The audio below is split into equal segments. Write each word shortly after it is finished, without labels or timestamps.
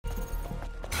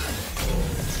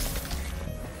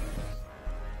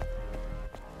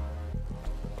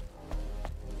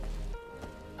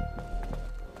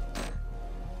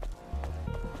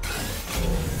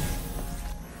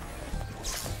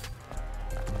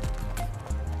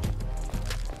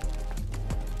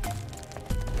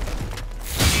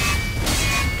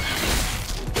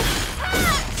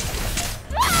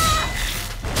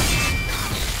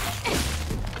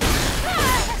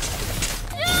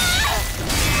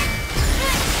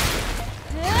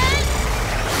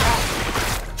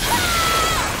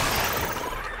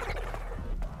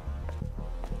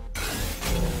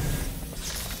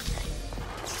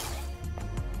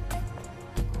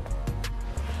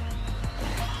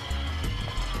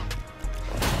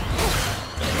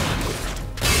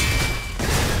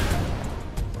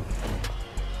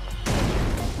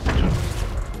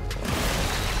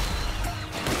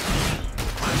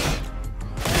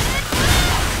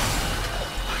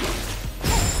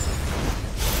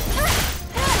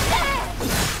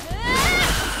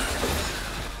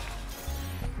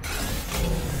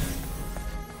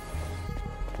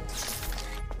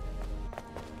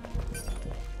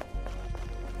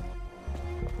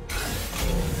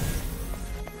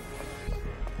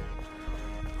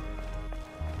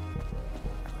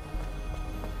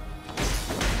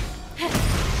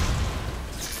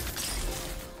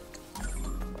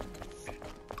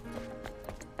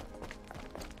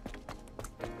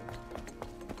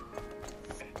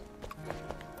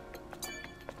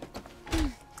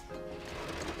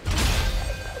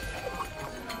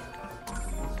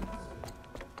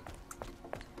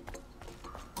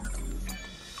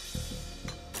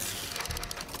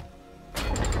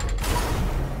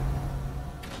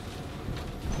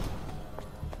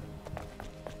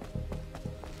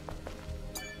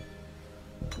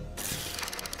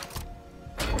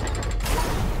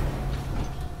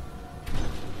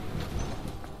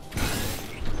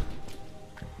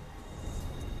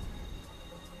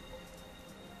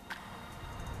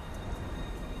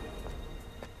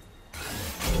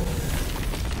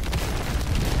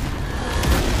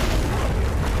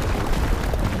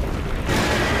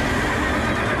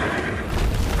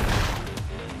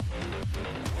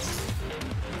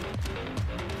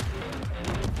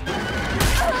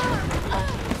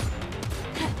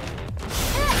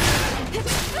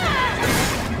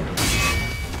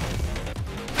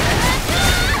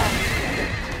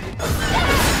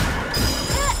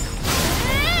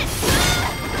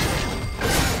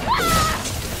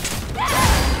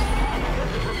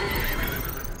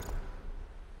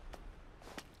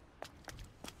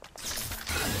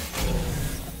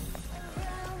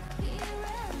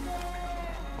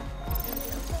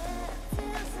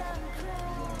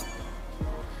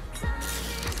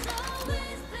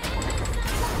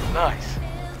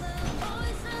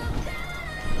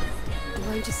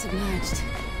road is submerged.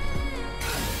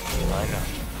 I know,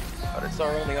 but it's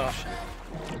our only option.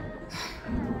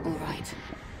 All right.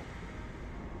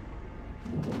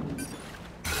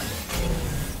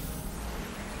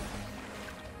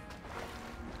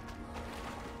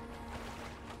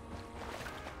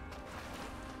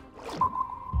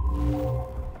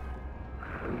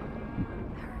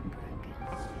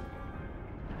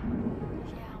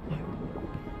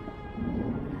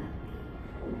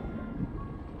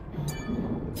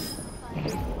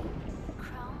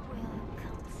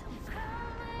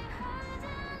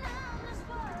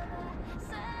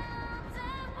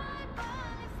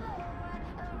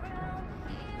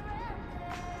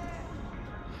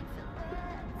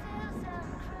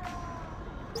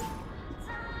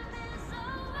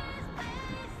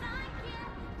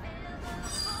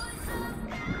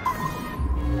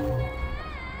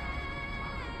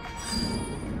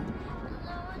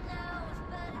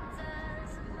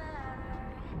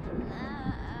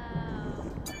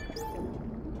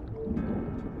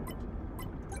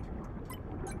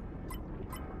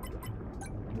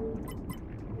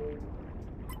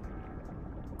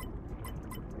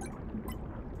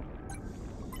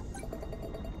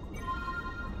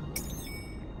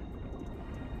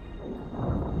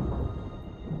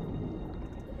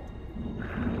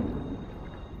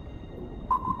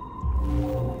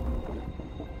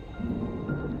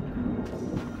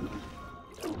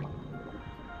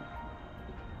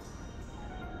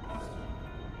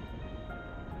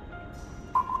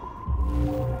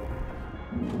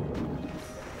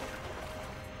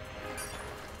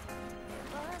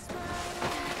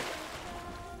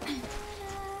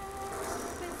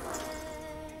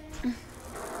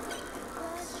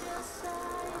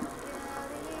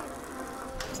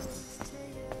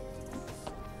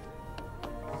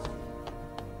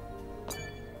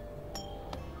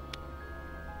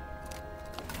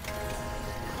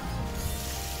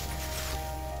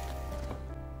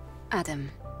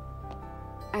 Adam,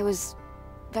 I was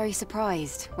very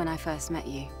surprised when I first met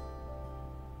you.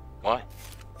 Why?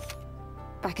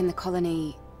 Back in the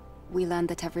colony, we learned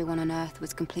that everyone on Earth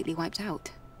was completely wiped out.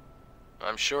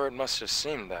 I'm sure it must have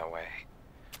seemed that way.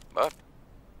 But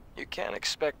you can't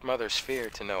expect Mother Sphere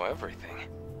to know everything.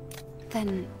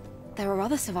 Then there are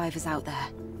other survivors out there,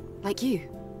 like you.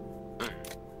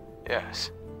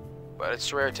 Yes, but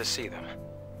it's rare to see them.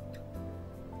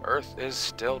 Earth is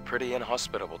still pretty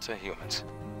inhospitable to humans.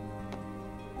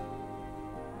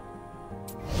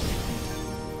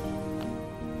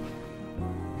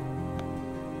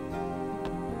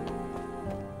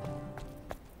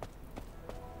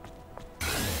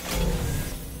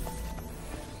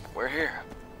 We're here.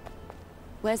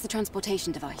 Where's the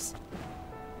transportation device?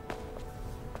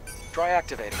 Try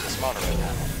activating this monitoring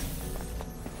panel.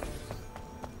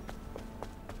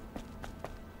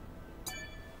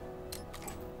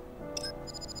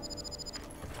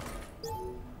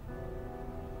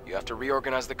 You have to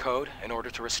reorganize the code in order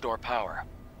to restore power.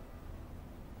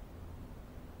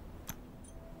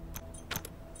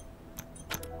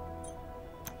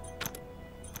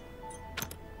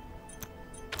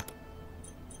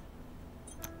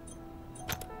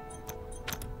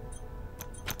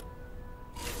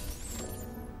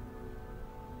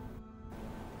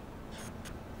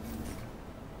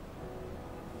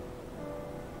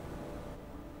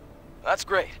 That's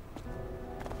great.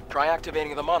 Try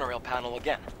activating the monorail panel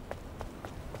again.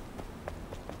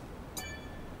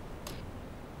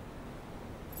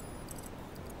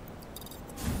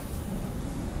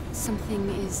 Something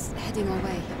is heading our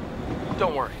way.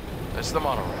 Don't worry, it's the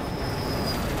monorail.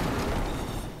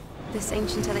 This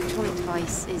ancient electronic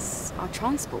device is our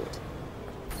transport.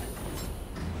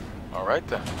 All right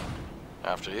then.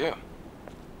 After you.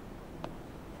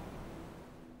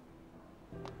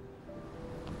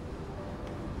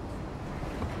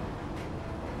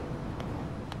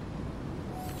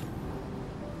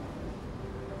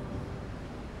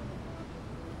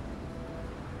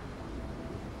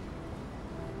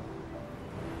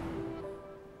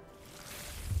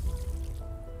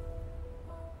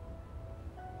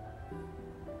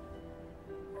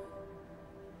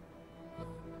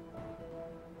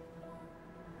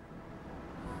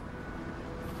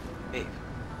 Eve,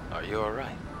 are you all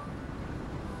right?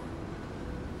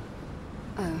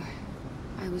 Oh,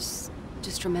 I was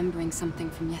just remembering something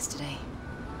from yesterday.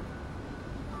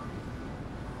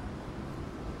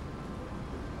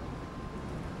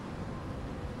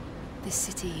 This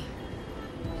city,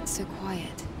 it's so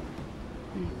quiet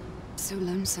and so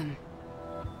lonesome.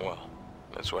 Well,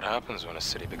 that's what happens when a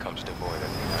city becomes devoid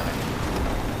of humanity.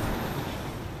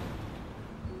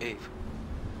 Eve,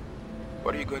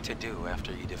 what are you going to do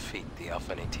after you defeat the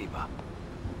Alpha Naytiba?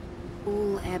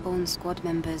 All Airborn Squad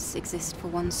members exist for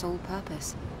one sole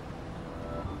purpose.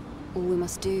 All we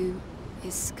must do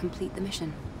is complete the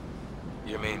mission.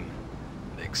 You mean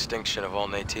the extinction of all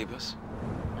Naytibas,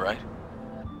 right?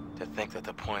 To think that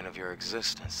the point of your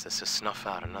existence is to snuff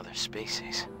out another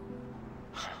species.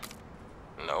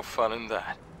 No fun in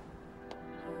that.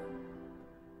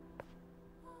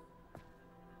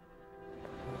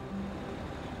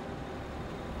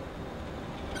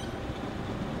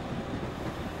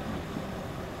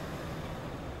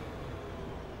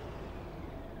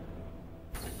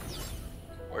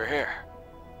 We're here.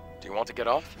 Do you want to get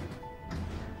off?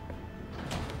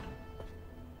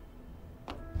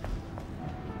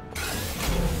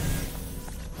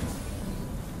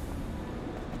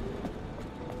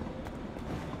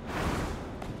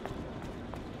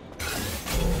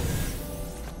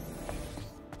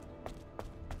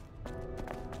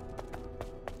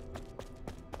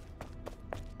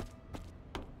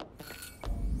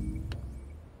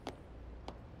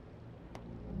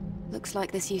 Looks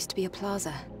like this used to be a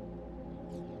plaza.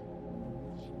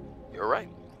 You're right.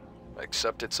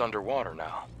 Except it's underwater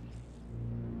now.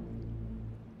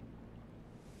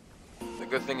 The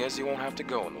good thing is you won't have to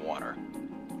go in the water.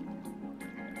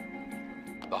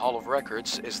 The Hall of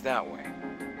Records is that way.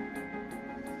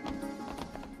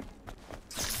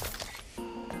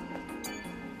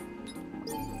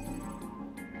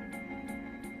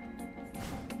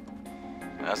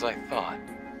 As I thought.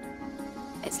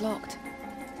 It's locked.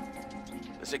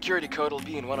 The security code will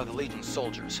be in one of the Legion's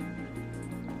soldiers.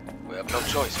 We have no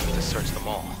choice but to search them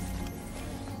all.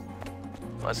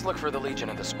 Let's look for the Legion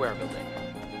in the square building.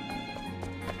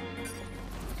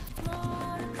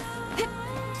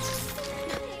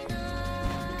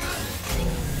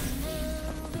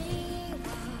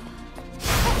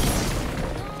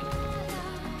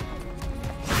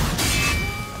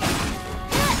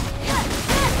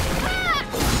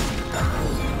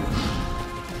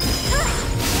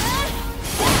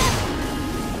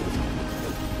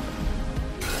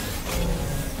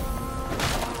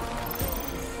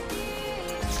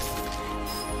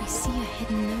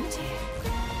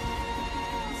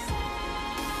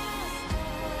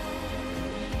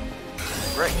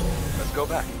 Great. Let's go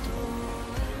back.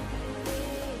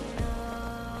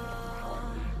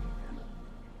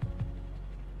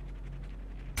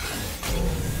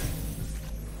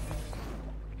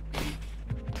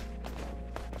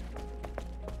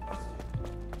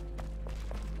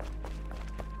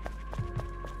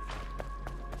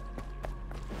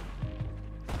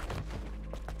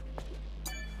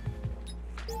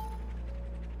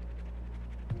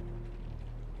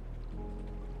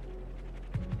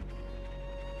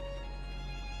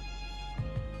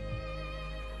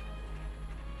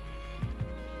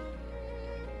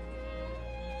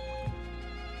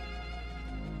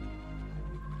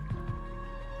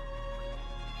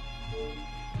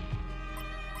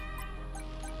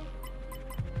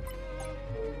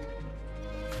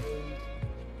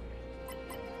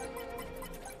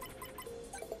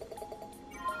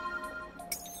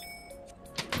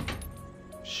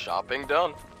 Shopping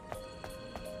done.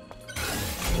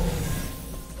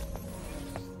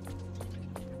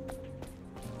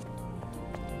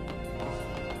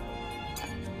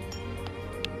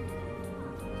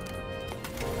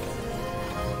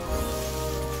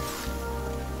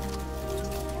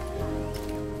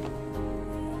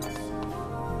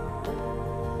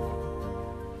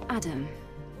 Adam,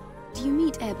 do you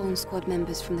meet Airborne Squad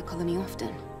members from the colony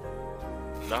often?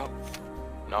 No,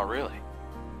 not really.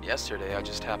 Yesterday, I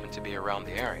just happened to be around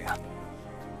the area.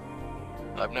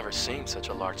 I've never seen such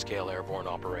a large-scale airborne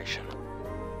operation.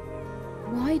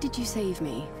 Why did you save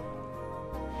me?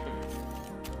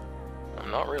 I'm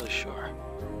not really sure.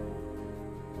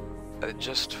 It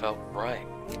just felt right.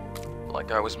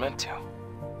 Like I was meant to.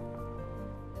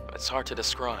 It's hard to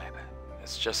describe.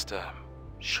 It's just a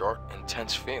short,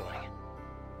 intense feeling.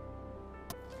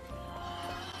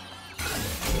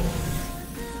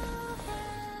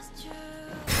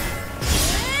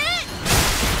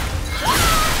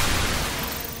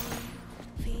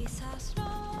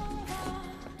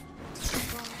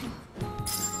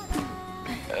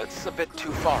 It's a bit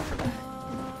too far for that.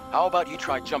 How about you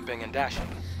try jumping and dashing?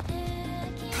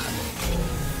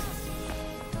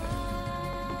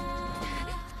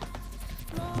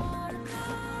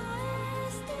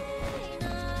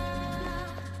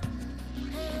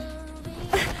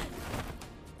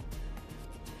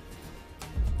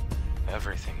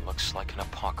 Everything looks like an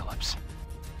apocalypse.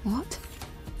 What?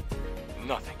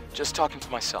 Nothing. Just talking to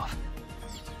myself.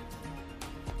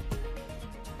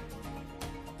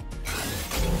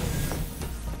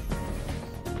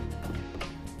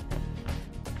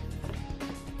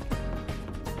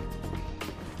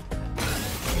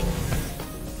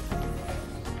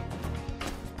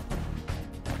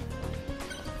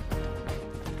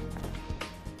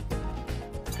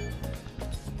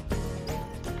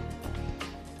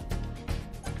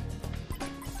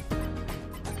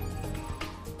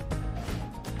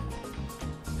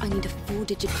 I need a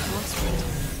 4-digit password.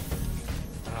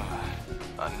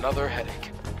 Another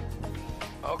headache.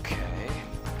 Okay.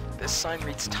 This sign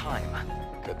reads time.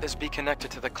 Could this be connected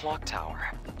to the clock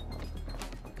tower?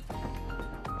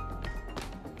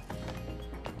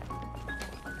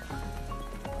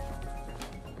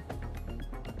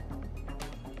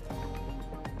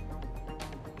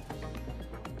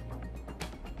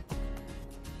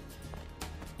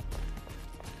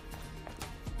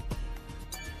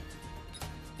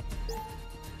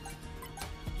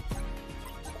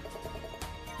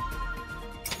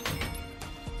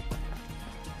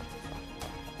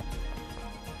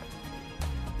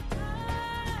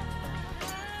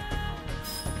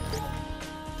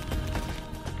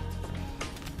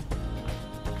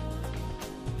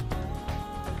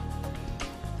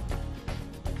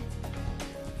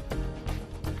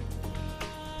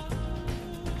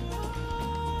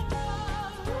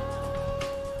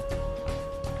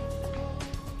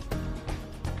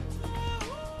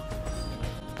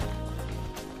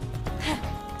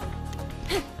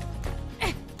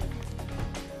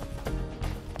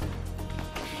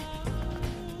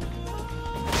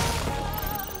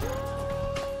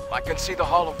 I can see the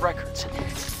Hall of Records.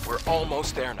 We're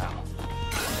almost there now.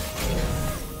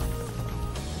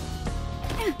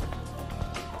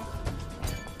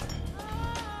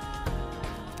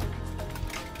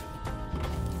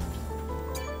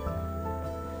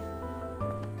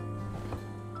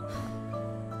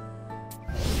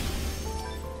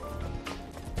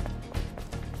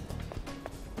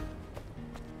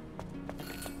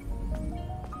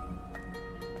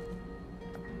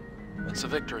 It's a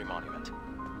victory monument.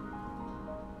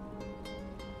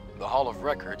 The Hall of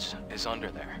Records is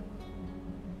under there.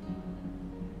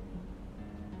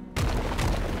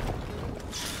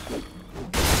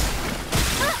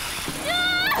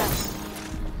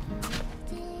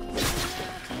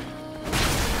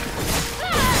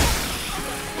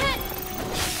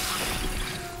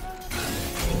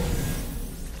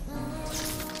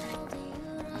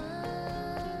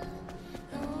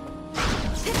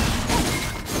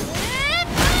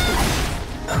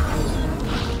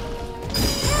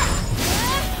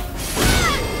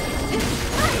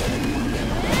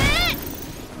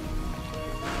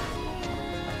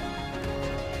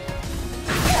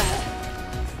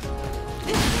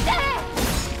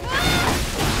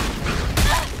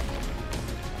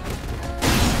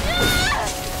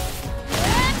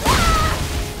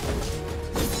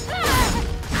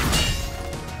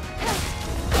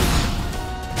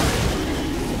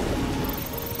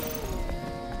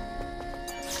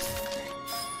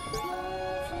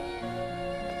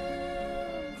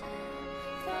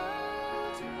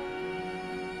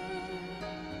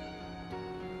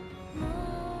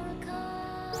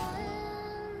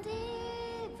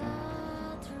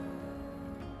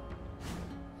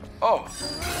 Oh,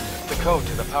 the code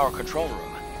to the power control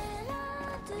room.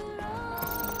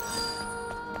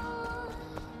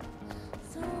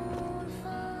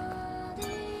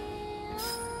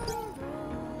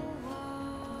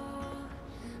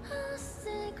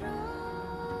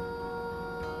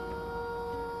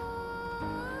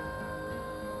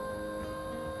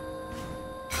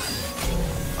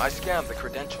 I scanned the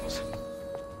credentials.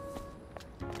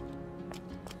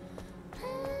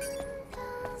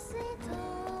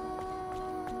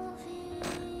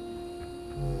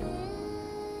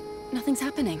 Nothing's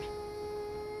happening.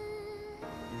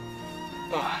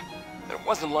 It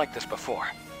wasn't like this before.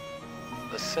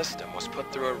 The system was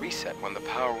put through a reset when the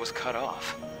power was cut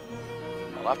off.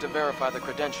 I'll have to verify the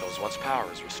credentials once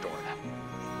power is restored.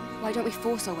 Why don't we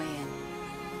force our way in?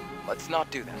 Let's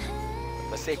not do that.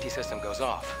 If the safety system goes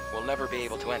off, we'll never be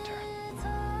able to enter.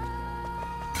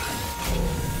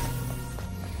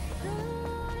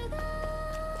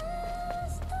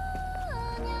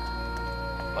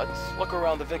 Let's look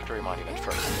around the Victory Monument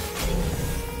first.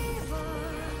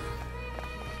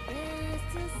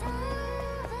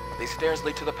 These stairs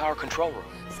lead to the power control room.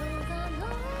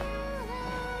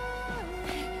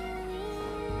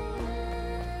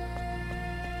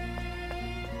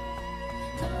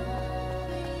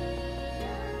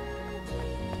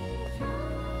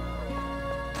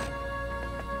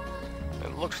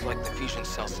 It looks like the fusion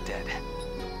cell's dead.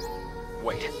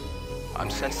 Wait, I'm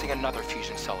sensing another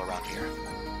fusion cell around here.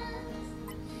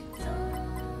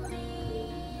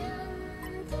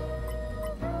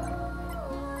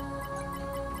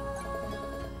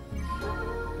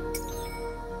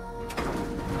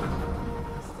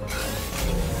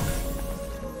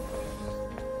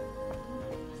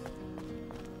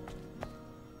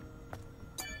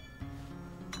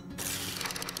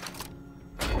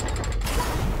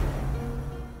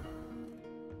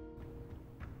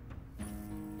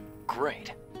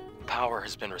 Great. Power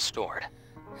has been restored.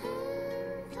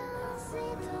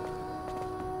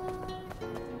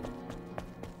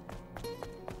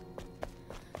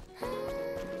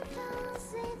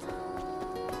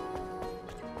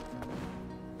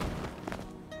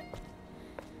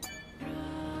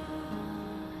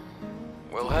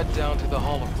 We'll head down to the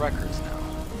Hall of Records now.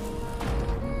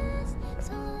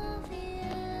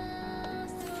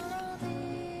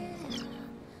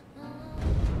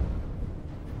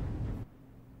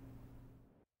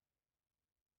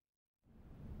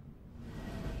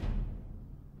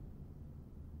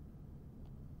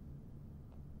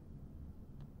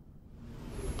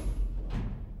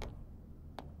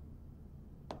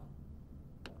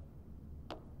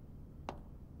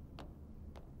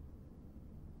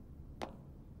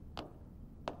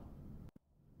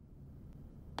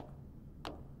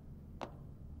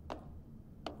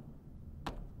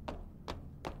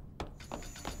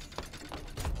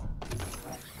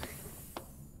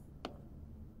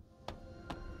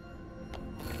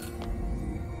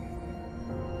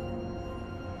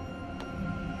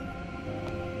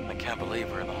 I can't believe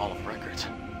we're in the Hall of Records.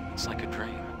 It's like a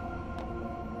dream.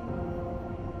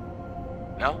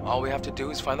 Now, all we have to do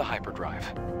is find the hyperdrive.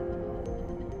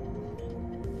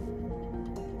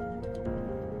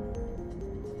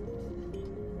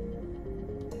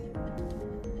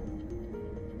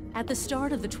 At the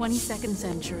start of the 22nd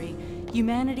century,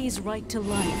 humanity's right to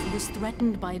life was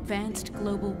threatened by advanced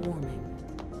global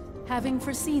warming. Having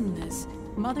foreseen this,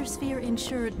 Mother Sphere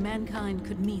ensured mankind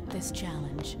could meet this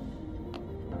challenge.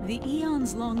 The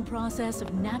eons-long process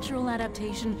of natural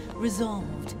adaptation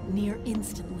resolved near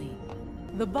instantly.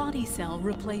 The body cell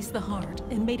replaced the heart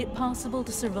and made it possible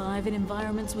to survive in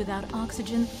environments without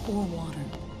oxygen or water.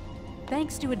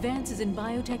 Thanks to advances in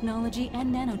biotechnology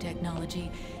and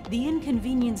nanotechnology, the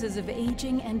inconveniences of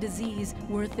aging and disease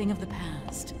were a thing of the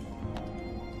past.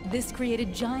 This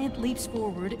created giant leaps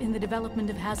forward in the development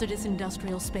of hazardous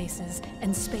industrial spaces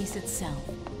and space itself.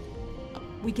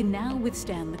 We can now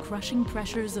withstand the crushing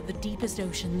pressures of the deepest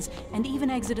oceans and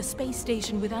even exit a space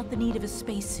station without the need of a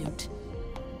spacesuit.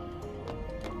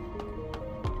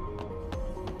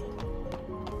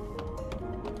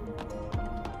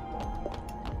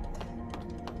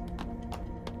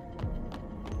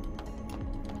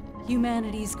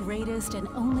 Humanity's greatest and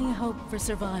only hope for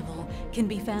survival can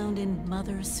be found in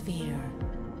Mother Sphere.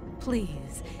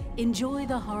 Please, enjoy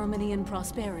the harmony and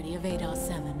prosperity of Eidos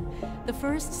 7, the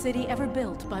first city ever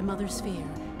built by Mother Sphere,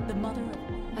 the mother of...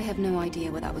 I have no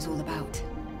idea what that was all about.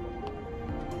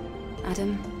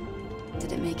 Adam,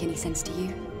 did it make any sense to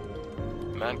you?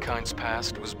 Mankind's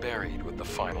past was buried with the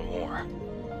final war.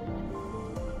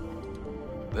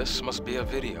 This must be a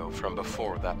video from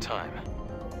before that time.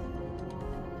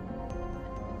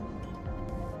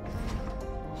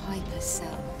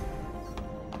 Hypercell.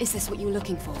 Is this what you were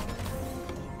looking for?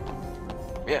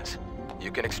 Yes,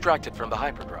 you can extract it from the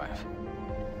hyperdrive.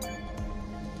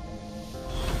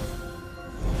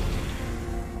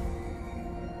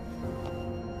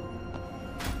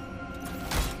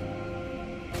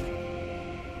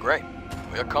 Great,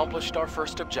 we accomplished our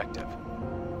first objective.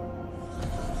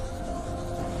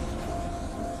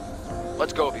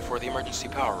 Let's go before the emergency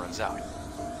power runs out.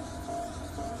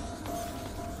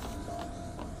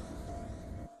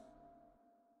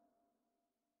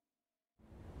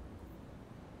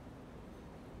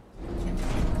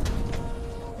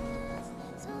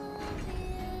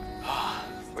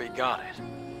 We got it.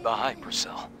 The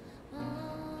hypercell.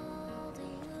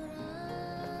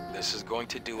 This is going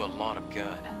to do a lot of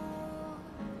good.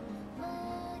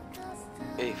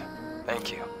 Eve,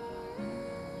 thank you.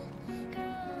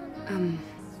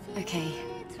 Okay.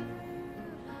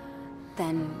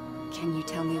 Then, can you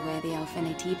tell me where the Alpha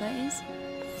Naytiba is?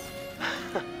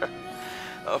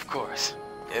 Of course.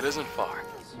 It isn't far.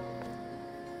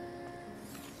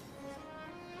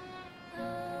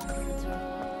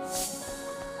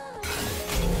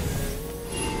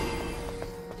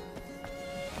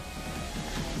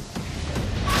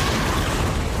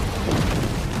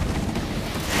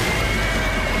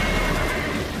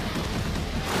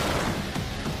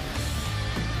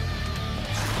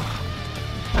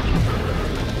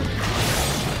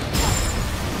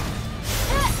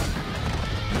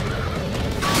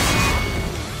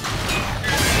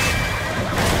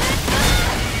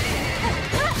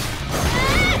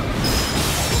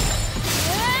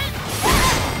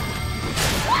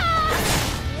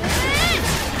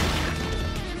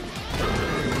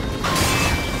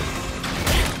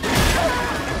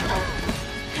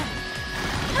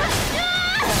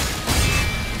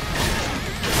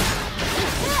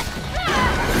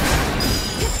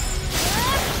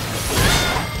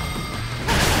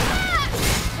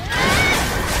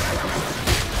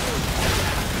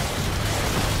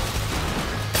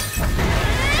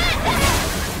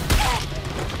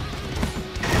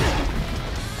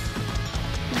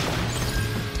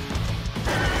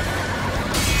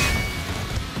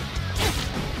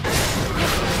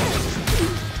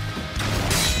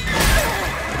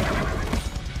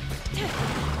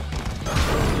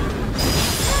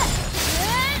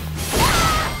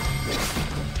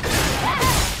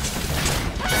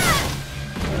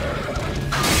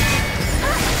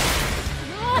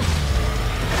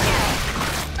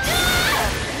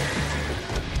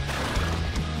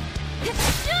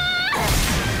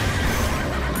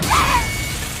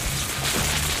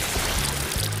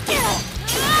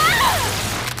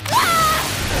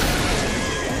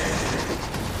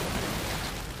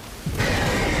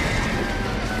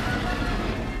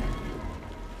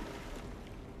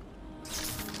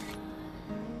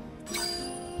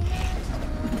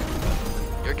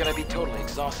 totally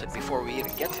exhausted before we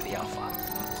even get to the Alpha.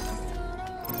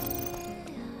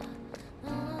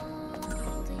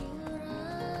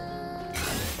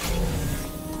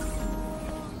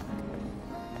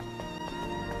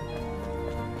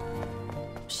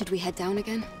 Should we head down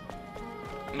again?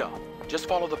 No, just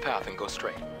follow the path and go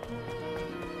straight.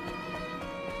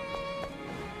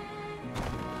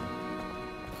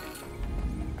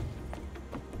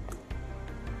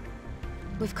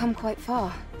 We've come quite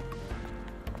far.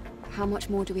 How much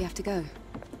more do we have to go?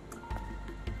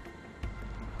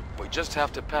 We just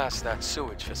have to pass that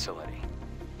sewage facility.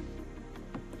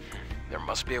 There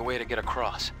must be a way to get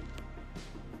across.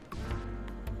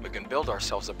 We can build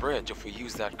ourselves a bridge if we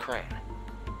use that crane.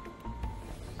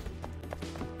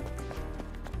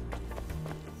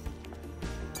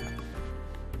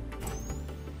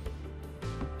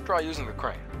 Try using the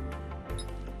crane.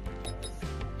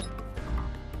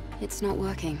 It's not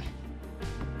working.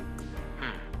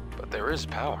 But there is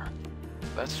power.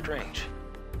 That's strange.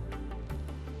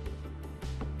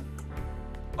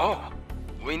 Oh,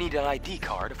 we need an ID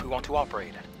card if we want to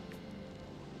operate it.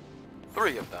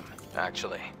 3 of them,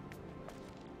 actually.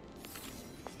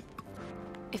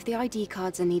 If the ID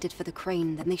cards are needed for the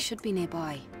crane, then they should be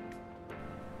nearby.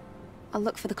 I'll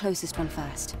look for the closest one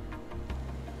first.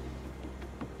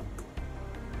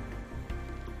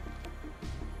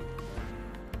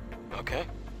 Okay,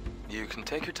 you can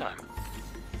take your time.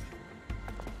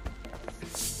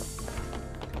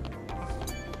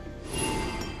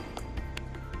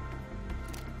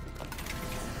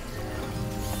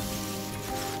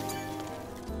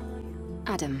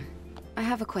 Adam, I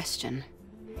have a question.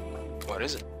 What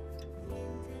is it?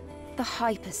 The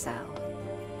hypercell.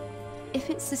 If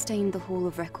it sustained the Hall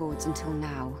of Records until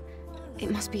now,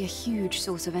 it must be a huge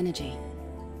source of energy.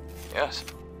 Yes.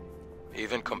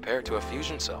 Even compared to a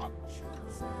fusion cell.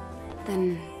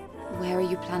 Then, where are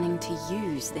you planning to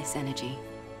use this energy?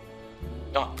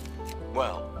 Oh,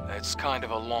 well, it's kind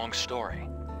of a long story.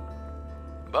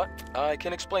 But I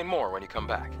can explain more when you come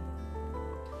back.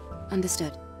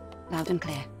 Understood. Loud and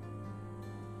clear.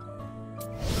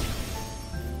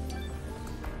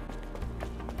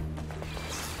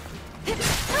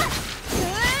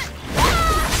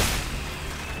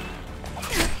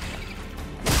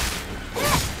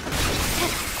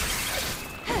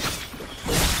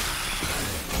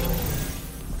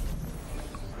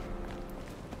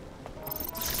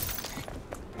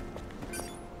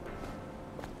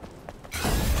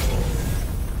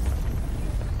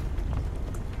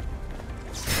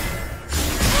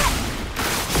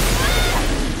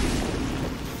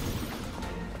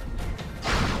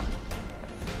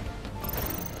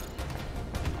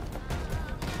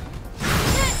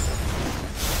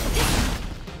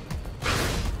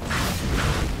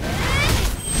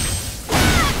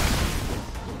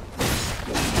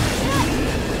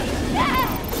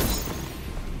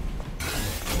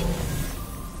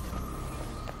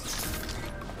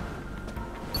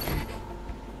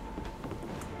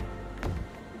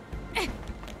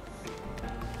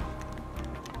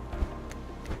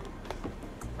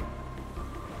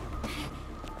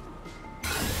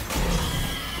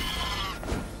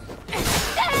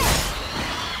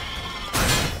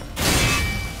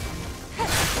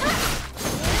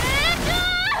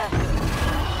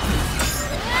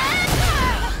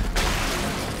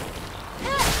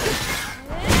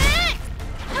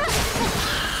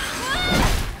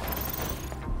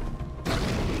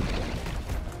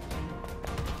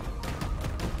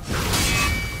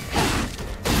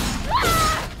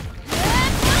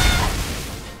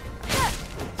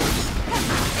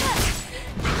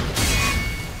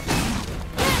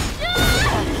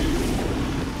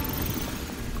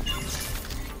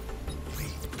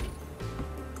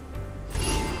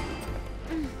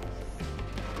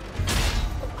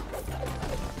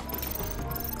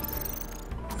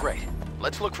 Great.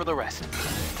 Let's look for the rest.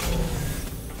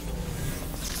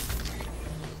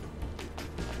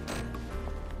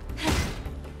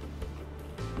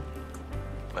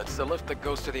 That's the lift that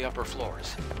goes to the upper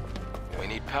floors. We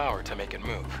need power to make it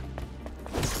move.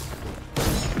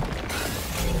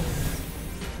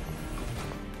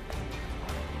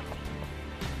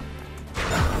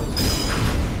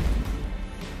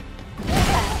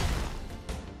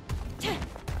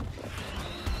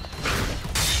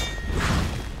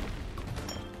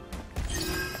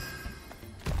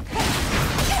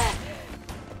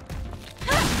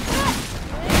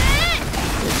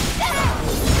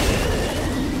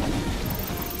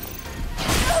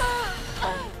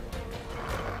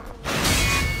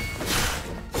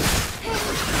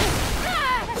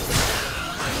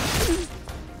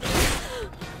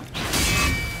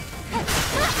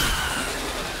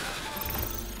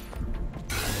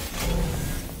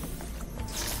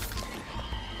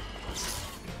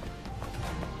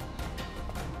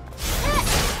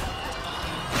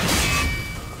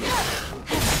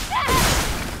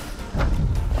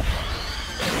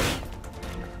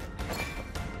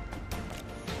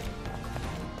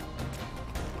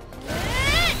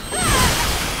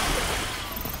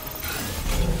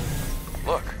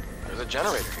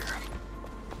 generator here.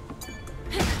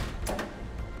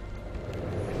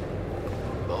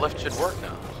 The lift should work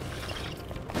now.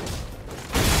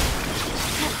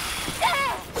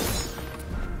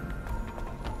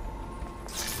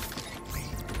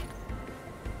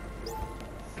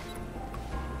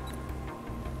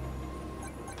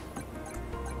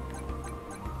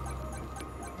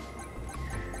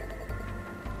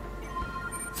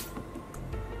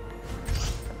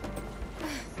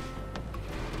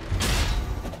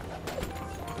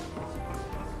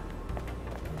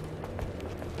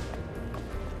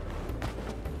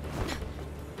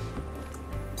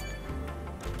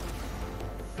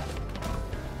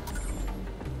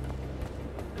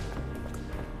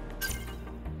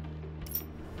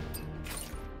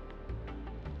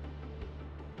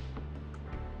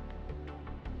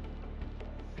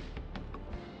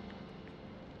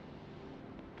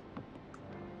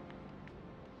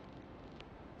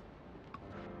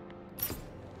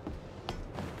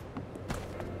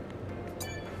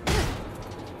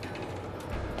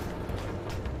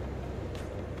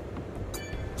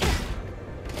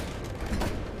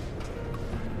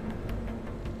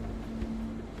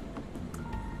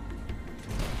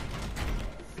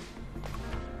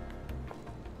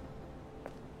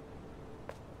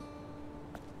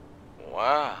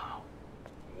 Wow,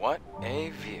 what a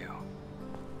view.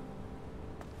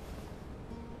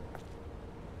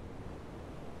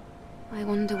 I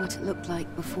wonder what it looked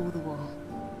like before the war.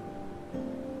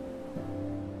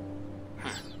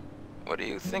 What do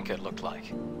you think it looked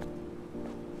like?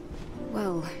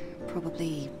 Well,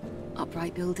 probably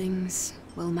upright buildings,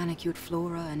 well-manicured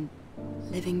flora, and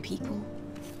living people.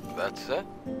 That's it?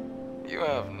 You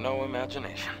have no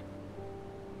imagination.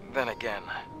 Then again,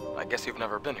 I guess you've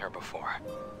never been here before.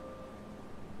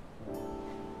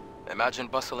 Imagine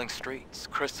bustling streets,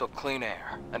 crystal clean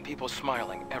air, and people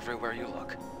smiling everywhere you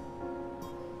look.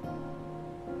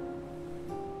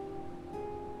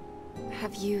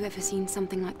 Have you ever seen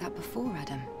something like that before,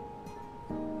 Adam?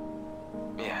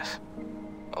 Yes,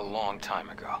 a long time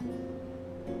ago.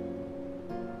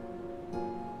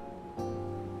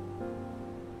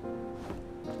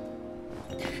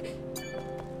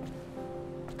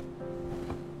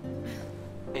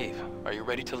 Eve, are you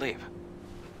ready to leave?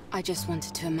 I just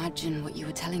wanted to imagine what you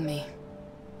were telling me.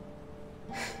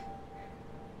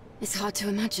 It's hard to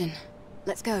imagine.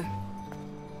 Let's go.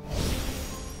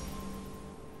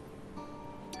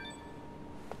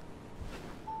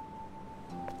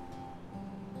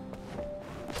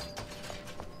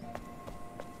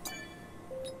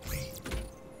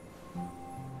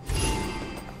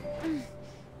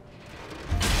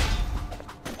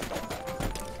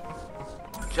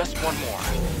 Just one more.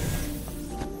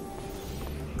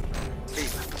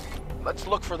 Eve, let's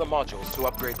look for the modules to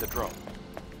upgrade the drone.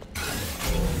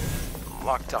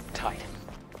 Locked up tight,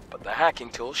 but the hacking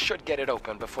tool should get it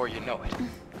open before you know it.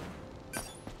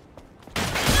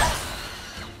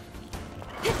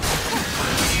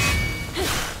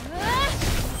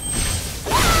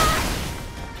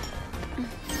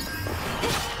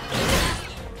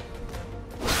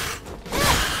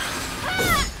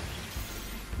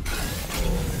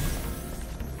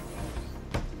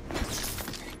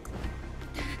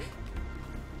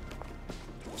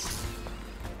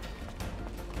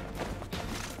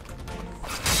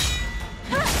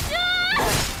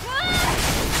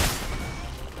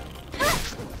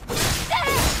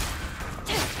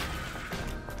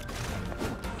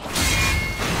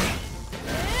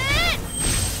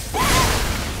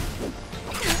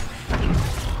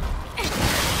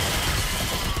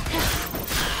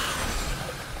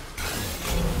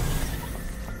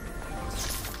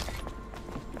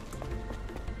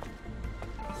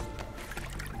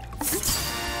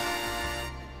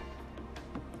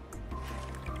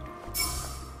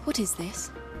 What is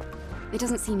this? It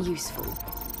doesn't seem useful,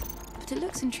 but it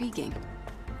looks intriguing.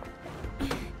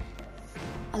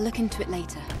 I'll look into it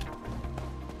later.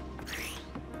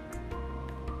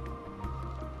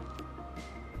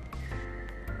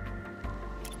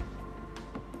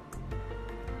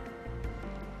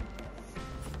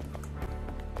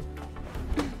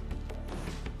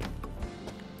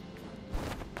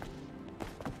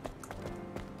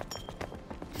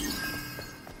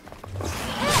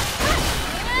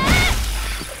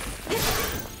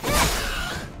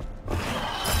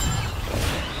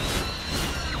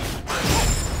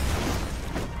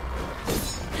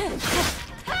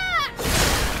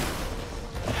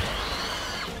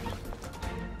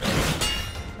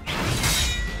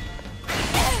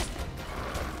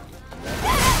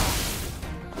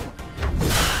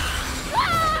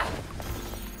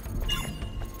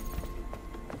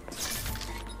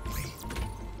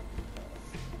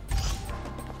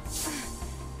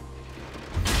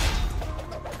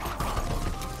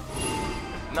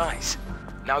 Nice.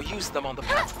 Now use them on the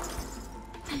path.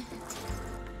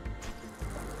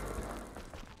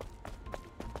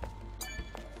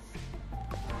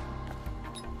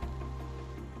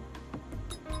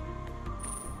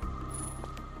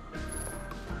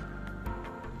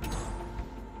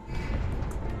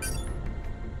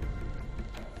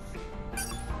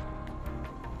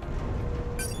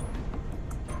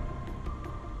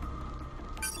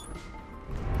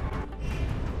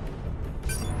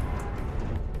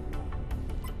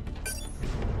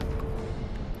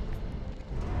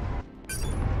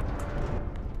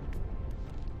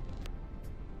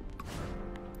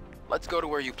 Let's go to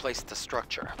where you placed the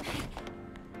structure.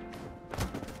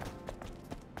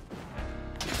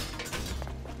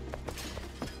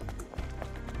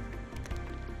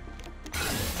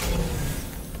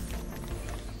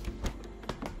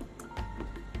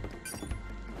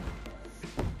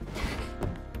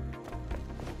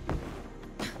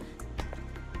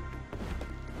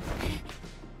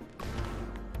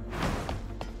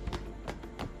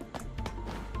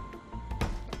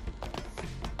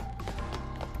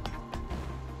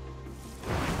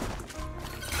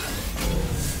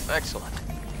 Excellent.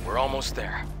 We're almost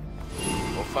there.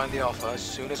 We'll find the Alpha as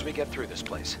soon as we get through this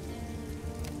place.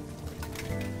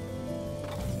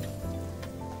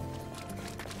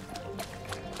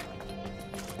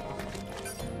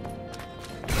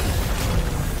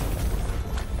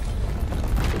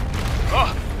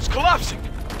 Ah! It's collapsing!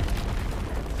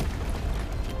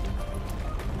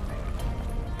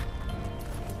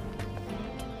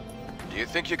 Do you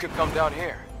think you could come down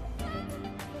here?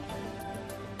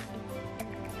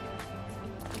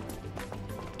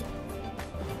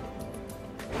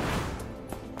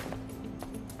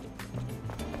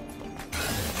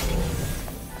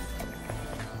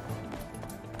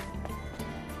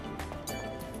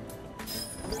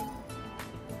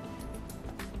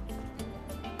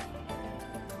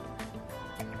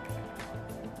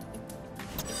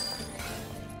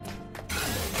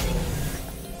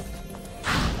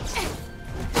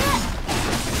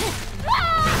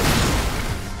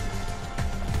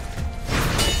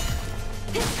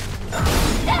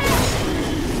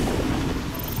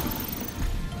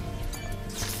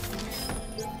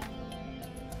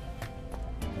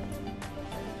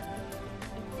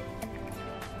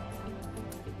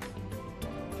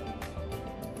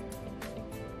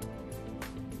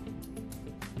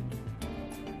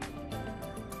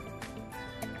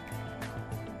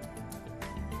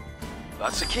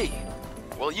 That's the key.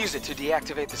 We'll use it to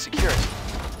deactivate the security.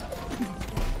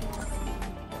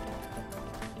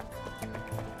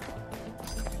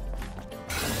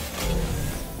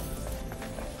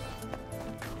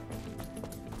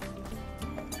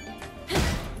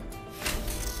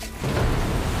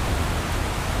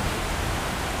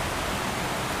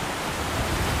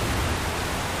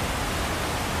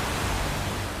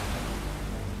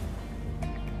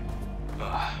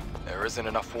 There isn't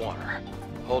enough water.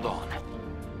 Hold on.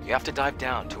 You have to dive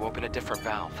down to open a different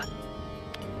valve.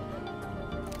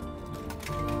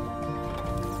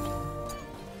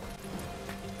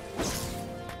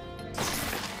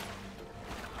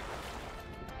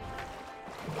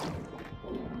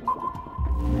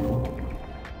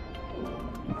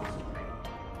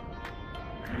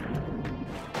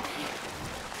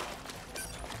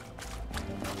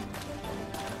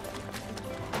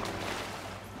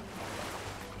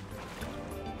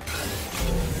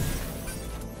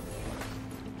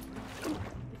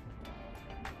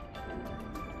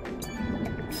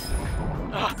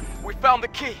 We found the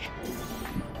key!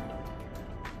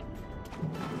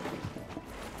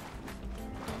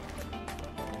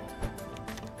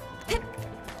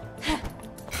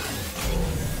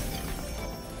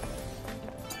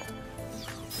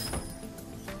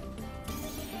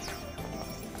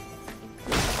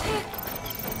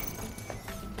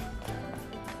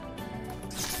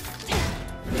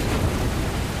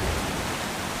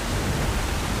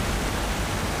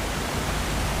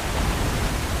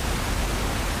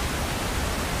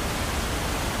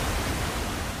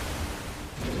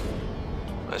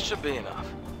 This should be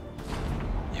enough.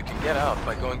 You can get out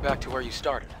by going back to where you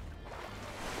started.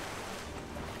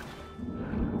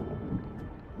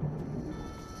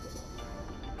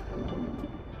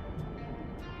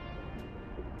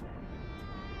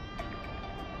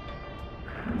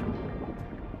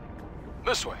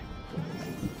 This way.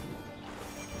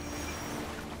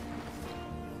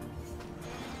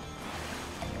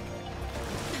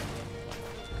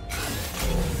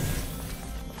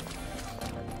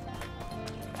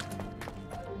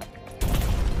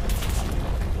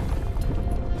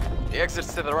 The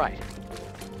exit's to the right.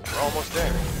 We're almost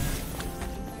there.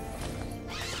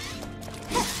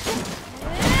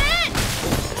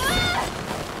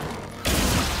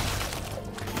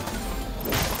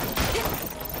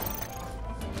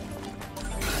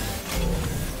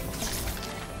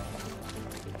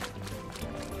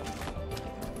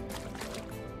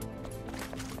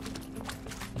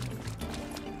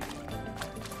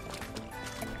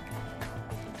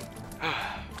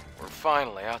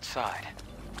 finally outside.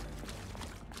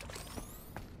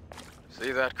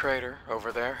 See that crater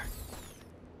over there?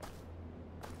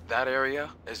 That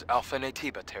area is Alpha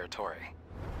Naytiba territory.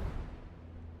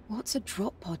 What's a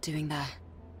drop pod doing there?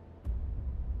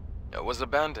 It was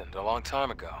abandoned a long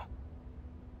time ago.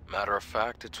 Matter of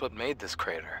fact, it's what made this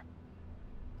crater.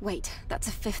 Wait, that's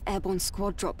a 5th Airborne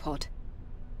Squad Drop Pod.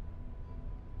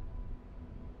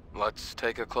 Let's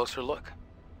take a closer look.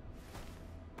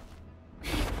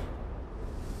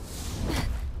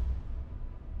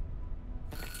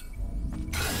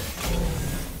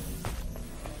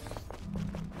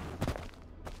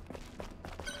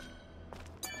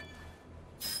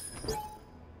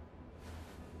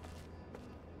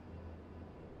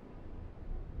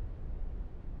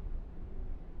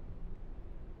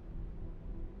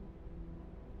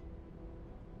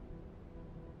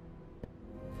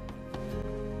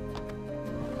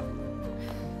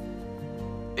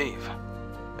 Eve,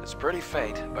 it's pretty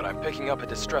faint, but I'm picking up a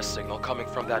distress signal coming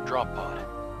from that drop pod.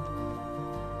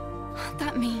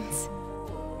 That means...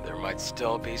 There might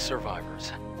still be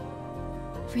survivors.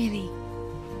 Really?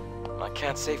 I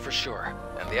can't say for sure,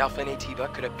 and the Alpha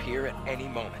Naytiba could appear at any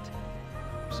moment.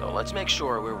 So let's make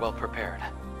sure we're well prepared.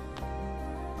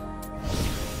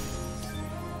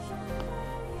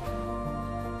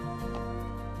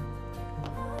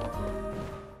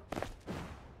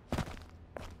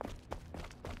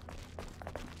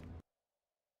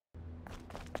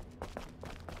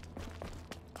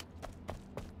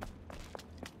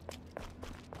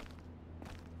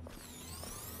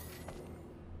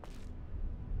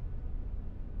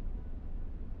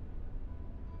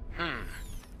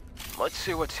 Let's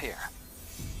see what's here.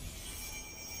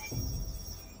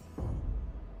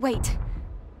 Wait.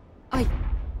 I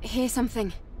hear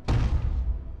something.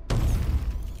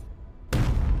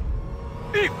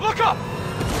 Eve, look up!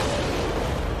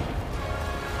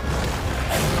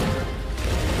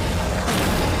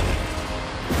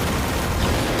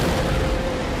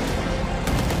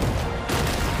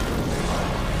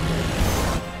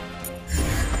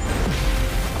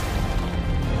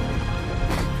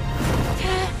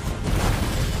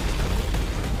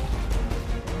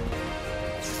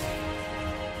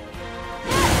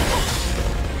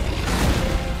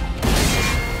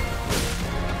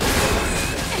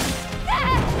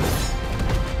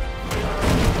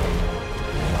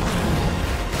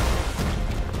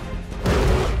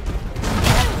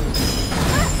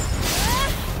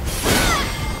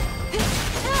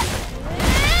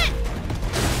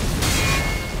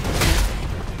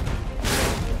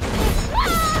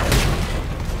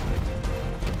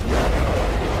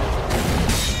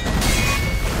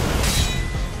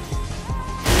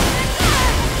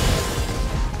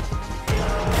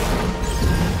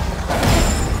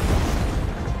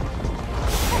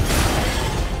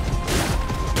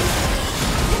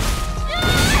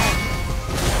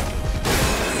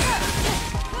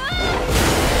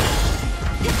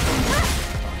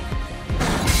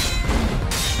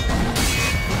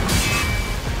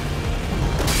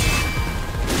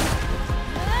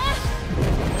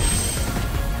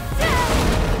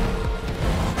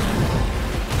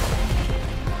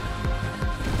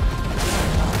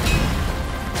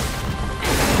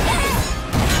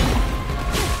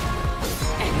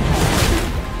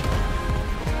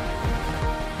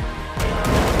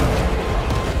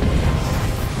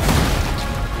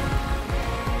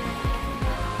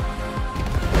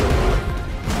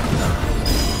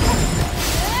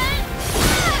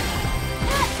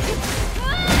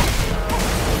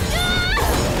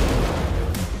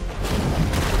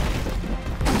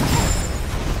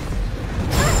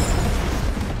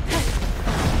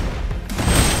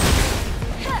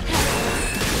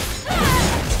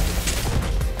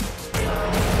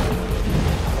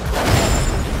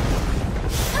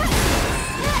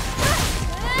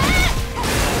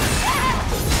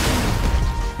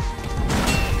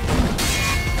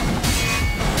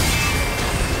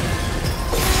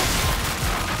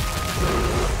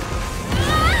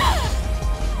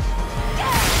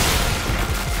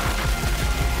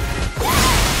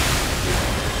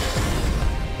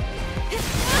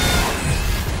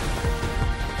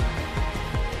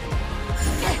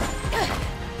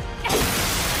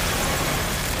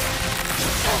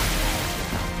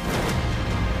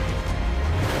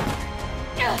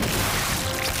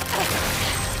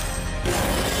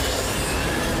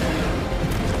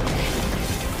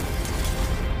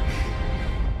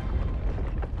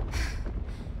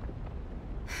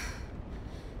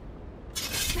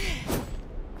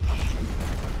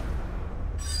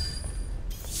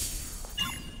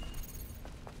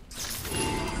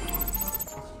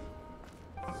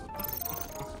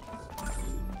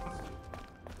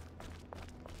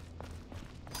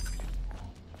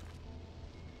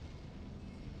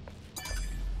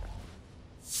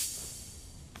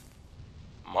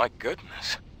 My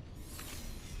goodness.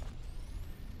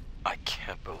 I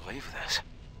can't believe this.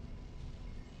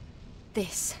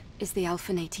 This is the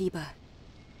Alpha Naytiba.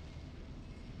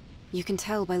 You can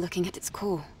tell by looking at its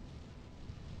core.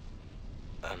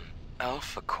 An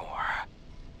Alpha Core.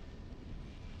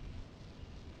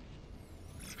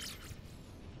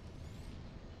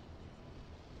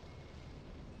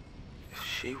 If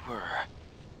she were...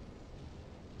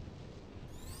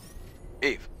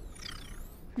 Eve.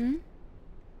 Hmm?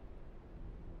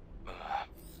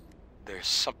 There's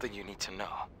something you need to know.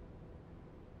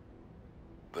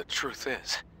 The truth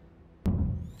is...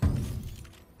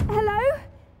 Hello?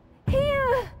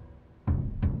 Here!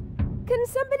 Can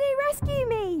somebody rescue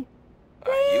me?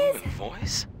 A human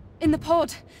voice? In the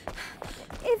pod!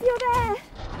 If you're there,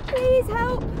 please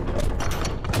help!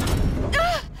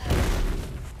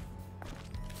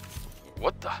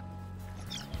 What the?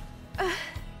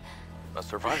 A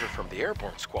survivor from the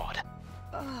Airborn Squad.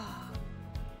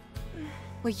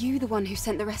 Were you the one who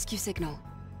sent the rescue signal?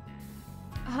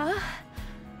 Huh?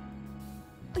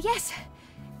 Yes.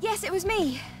 Yes, it was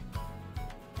me.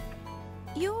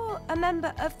 You're a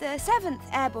member of the 7th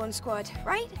Airborne Squad,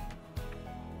 right?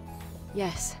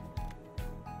 Yes.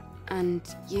 And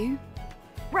you?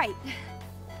 Right.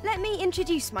 Let me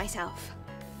introduce myself.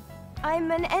 I'm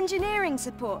an engineering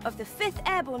support of the 5th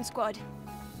Airborne Squad.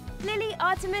 Lily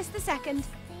Artemis II.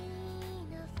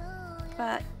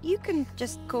 But you can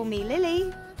just call me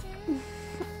Lily.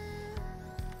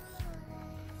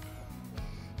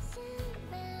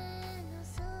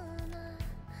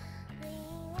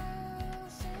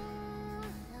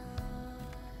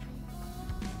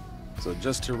 So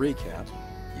just to recap,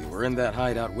 you were in that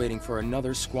hideout waiting for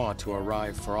another squad to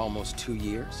arrive for almost 2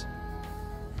 years?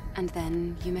 And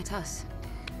then you met us.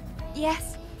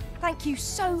 Yes. Thank you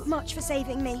so much for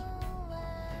saving me.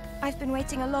 I've been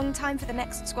waiting a long time for the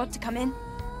next squad to come in.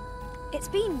 It's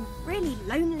been really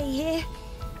lonely here.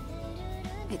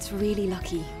 It's really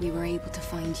lucky we were able to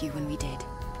find you when we did.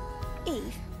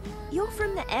 Eve, you're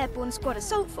from the Airborne Squad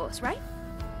Assault Force, right?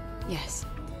 Yes.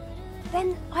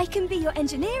 Then I can be your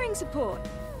engineering support.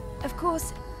 Of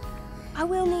course, I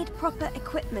will need proper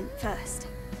equipment first.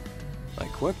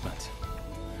 Equipment?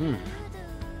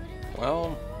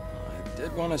 Well, I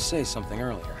did want to say something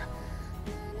earlier.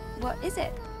 What is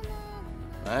it?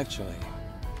 Actually,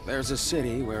 there's a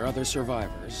city where other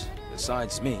survivors,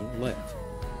 besides me, live.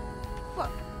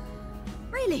 What?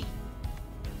 Really?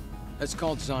 It's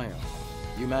called Zion,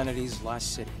 humanity's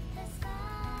last city.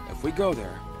 If we go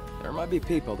there, there might be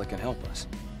people that can help us.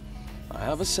 I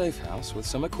have a safe house with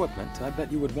some equipment I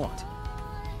bet you would want.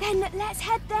 Then let's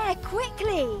head there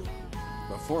quickly!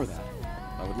 Before that,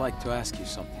 I would like to ask you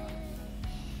something.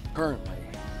 Currently,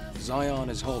 Zion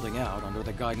is holding out under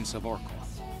the guidance of Oracle,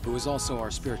 who is also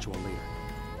our spiritual leader.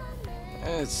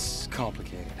 It's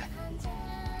complicated.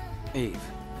 Eve,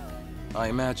 I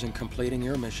imagine completing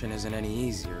your mission isn't any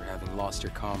easier having lost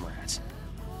your comrades.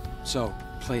 So,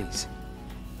 please,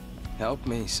 help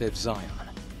me save Zion.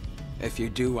 If you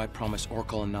do, I promise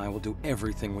Oracle and I will do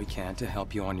everything we can to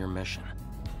help you on your mission.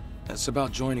 It's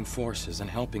about joining forces and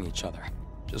helping each other,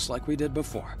 just like we did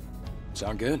before.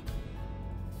 Sound good?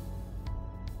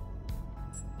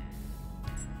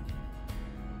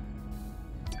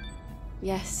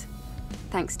 Yes.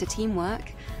 Thanks to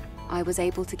teamwork, I was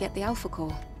able to get the Alpha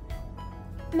Core.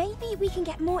 Maybe we can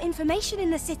get more information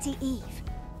in the city, Eve.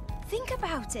 Think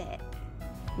about it.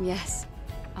 Yes.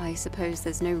 I suppose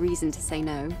there's no reason to say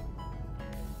no.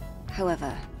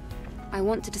 However, I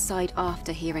want to decide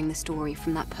after hearing the story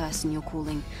from that person you're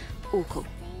calling Oracle.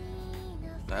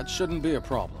 That shouldn't be a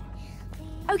problem.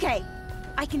 Okay,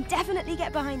 I can definitely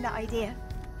get behind that idea.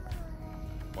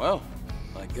 Well,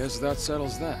 I guess that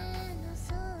settles that.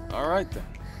 All right then,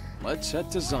 let's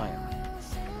head to Zion.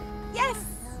 Yes!